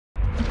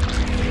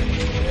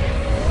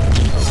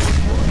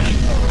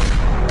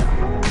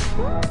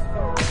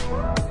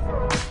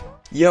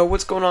Yo,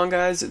 what's going on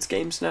guys? It's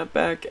Gamesnap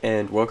back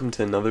and welcome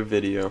to another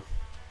video.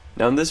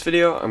 Now in this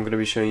video, I'm going to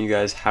be showing you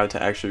guys how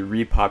to actually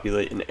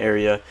repopulate an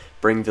area,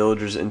 bring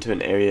villagers into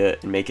an area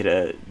and make it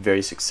a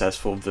very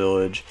successful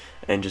village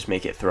and just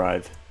make it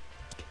thrive.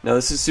 Now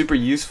this is super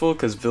useful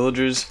because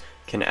villagers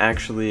can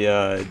actually,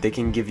 they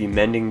can give you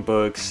mending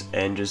books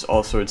and just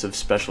all sorts of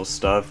special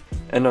stuff.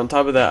 And on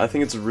top of that, I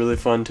think it's really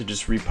fun to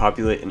just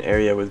repopulate an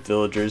area with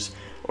villagers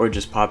or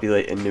just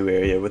populate a new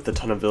area with a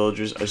ton of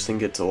villagers. I just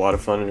think it's a lot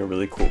of fun and a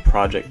really cool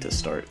project to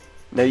start.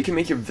 Now you can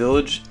make your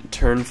village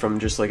turn from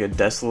just like a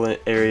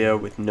desolate area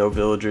with no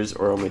villagers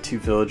or only 2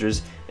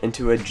 villagers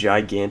into a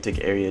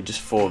gigantic area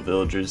just full of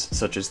villagers,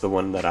 such as the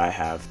one that I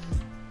have.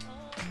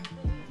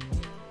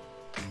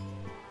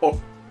 Oh.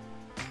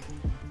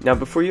 Now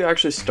before you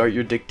actually start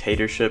your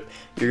dictatorship,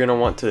 you're going to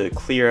want to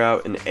clear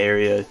out an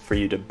area for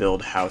you to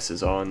build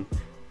houses on.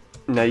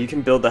 Now you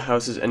can build the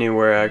houses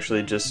anywhere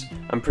actually,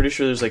 I'm pretty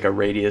sure there's like a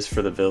radius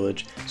for the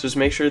village, so just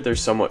make sure they're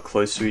somewhat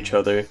close to each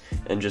other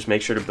and just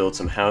make sure to build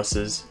some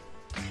houses.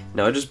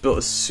 Now I just built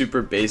a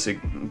super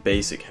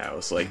basic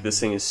house, like this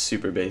thing is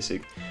super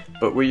basic,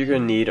 but what you're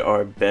going to need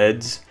are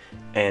beds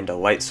and a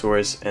light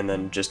source and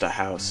then just a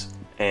house,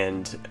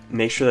 and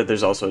make sure that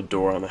there's also a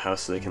door on the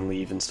house so they can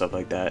leave and stuff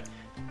like that.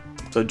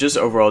 So just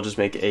overall just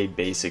make a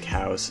basic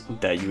house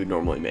that you would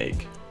normally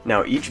make.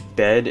 Now each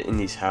bed in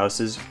these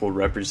houses will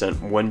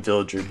represent one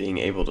villager being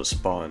able to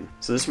spawn.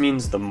 So this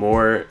means the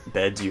more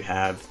beds you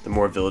have, the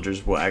more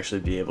villagers will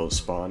actually be able to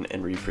spawn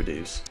and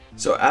reproduce.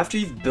 So after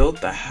you've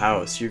built the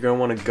house, you're going to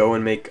want to go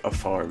and make a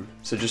farm.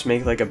 So just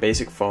make like a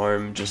basic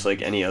farm, just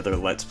like any other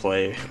Let's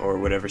Play or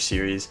whatever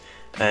series,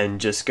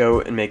 and just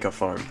go and make a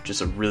farm,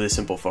 just a really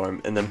simple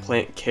farm, and then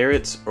plant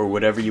carrots or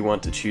whatever you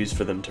want to choose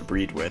for them to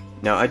breed with.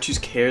 Now I choose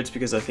carrots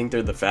because I think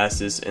they're the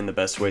fastest and the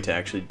best way to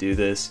actually do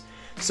this.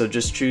 So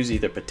just choose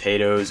either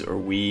potatoes or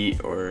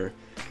wheat or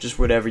just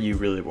whatever you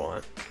really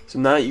want. So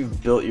now that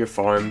you've built your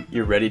farm,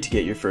 you're ready to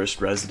get your first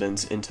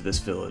residents into this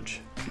village.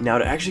 Now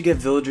to actually get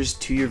villagers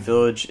to your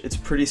village, it's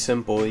pretty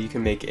simple. You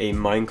can make a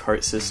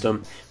minecart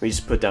system where you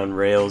just put down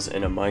rails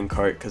and a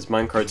minecart, because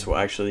minecarts will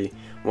actually,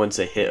 once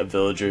they hit a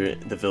villager,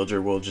 the villager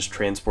will just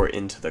transport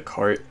into the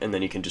cart and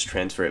then you can just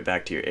transfer it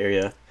back to your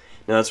area.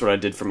 Now that's what I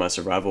did for my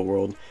survival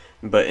world,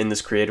 but in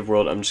this creative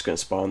world I'm just going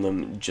to spawn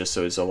them just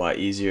so it's a lot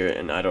easier,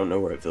 and I don't know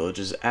where a village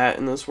is at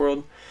in this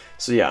world.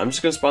 So yeah, I'm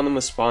just going to spawn them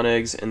with spawn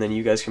eggs, and then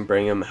you guys can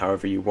bring them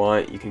however you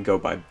want. You can go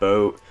by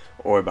boat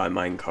or by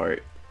minecart,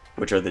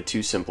 which are the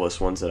 2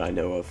 simplest ones that I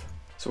know of.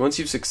 So once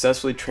you've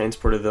successfully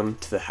transported them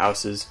to the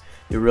houses,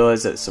 you'll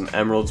realize that some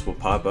emeralds will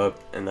pop up,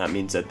 and that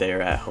means that they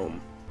are at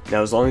home.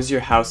 Now as long as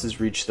your houses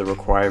reach the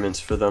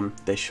requirements for them,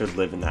 they should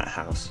live in that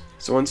house.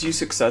 So once you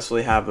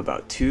successfully have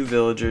about 2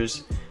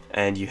 villagers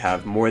and you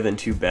have more than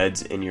 2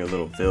 beds in your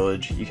little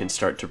village, you can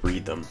start to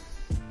breed them.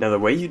 Now the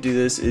way you do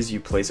this is you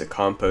place a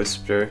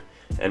composter,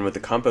 and what the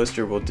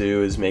composter will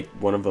do is make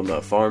one of them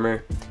a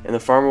farmer, and the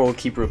farmer will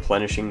keep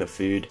replenishing the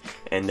food,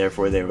 and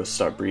therefore they will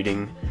start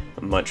breeding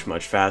much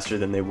faster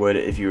than they would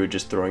if you were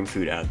just throwing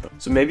food at them.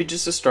 So maybe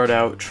just to start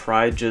out,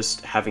 try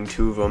just having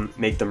 2 of them,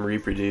 make them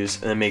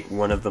reproduce, and then make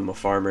one of them a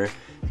farmer,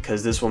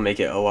 because this will make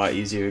it a lot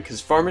easier, because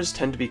farmers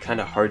tend to be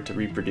kind of hard to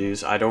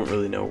reproduce. I don't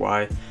really know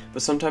why,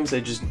 but sometimes they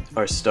just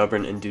are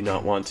stubborn and do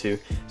not want to.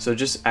 So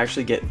just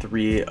actually get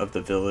 3 of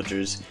the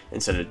villagers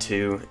instead of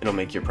 2, it'll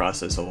make your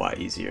process a lot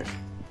easier.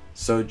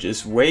 So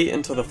just wait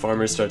until the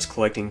farmer starts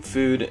collecting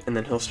food, and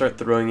then he'll start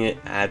throwing it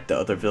at the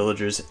other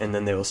villagers, and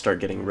then they will start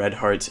getting red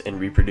hearts and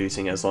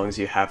reproducing as long as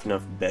you have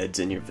enough beds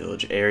in your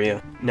village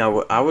area. Now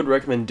what I would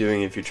recommend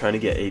doing if you're trying to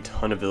get a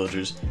ton of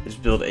villagers is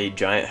build a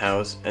giant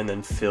house and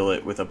then fill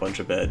it with a bunch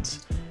of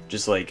beds.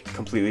 Just like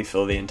completely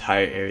fill the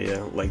entire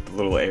area, like the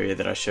little area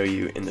that I show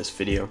you in this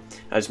video.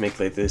 I just make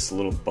like this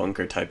little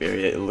bunker type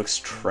area. It looks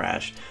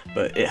trash,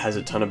 but it has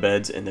a ton of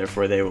beds and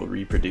therefore they will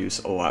reproduce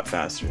a lot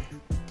faster.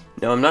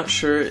 Now I'm not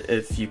sure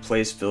if you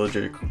place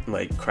villager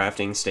like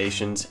crafting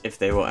stations if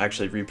they will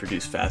actually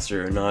reproduce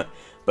faster or not,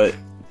 but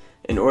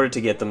in order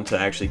to get them to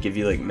actually give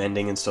you like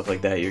mending and stuff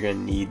like that, you're going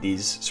to need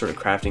these sort of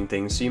crafting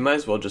things, so you might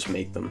as well just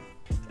make them.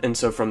 And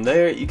so from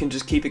there you can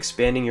just keep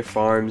expanding your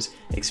farms,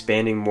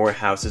 expanding more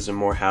houses and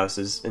more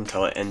houses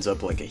until it ends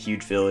up like a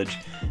huge village.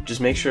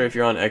 Just make sure if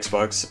you're on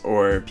Xbox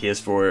or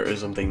PS4 or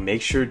something,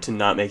 make sure to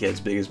not make it as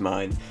big as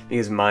mine,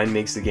 because mine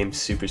makes the game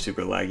super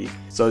laggy.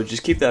 So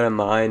just keep that in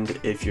mind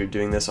if you're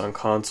doing this on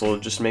console.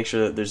 Just make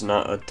sure that there's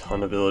not a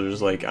ton of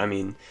villagers. Like, I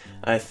mean,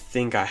 I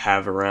think I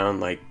have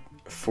around like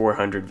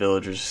 400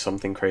 villagers or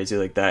something crazy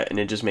like that, and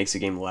it just makes the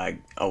game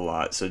lag a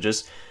lot. So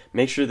just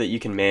make sure that you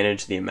can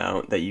manage the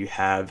amount that you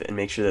have and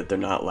make sure that they're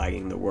not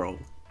lagging the world.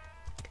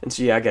 And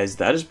so yeah guys,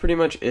 that is pretty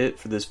much it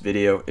for this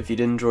video. If you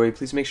did enjoy,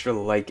 please make sure to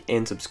like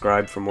and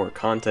subscribe for more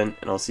content,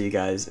 and I'll see you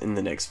guys in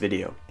the next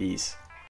video. Peace.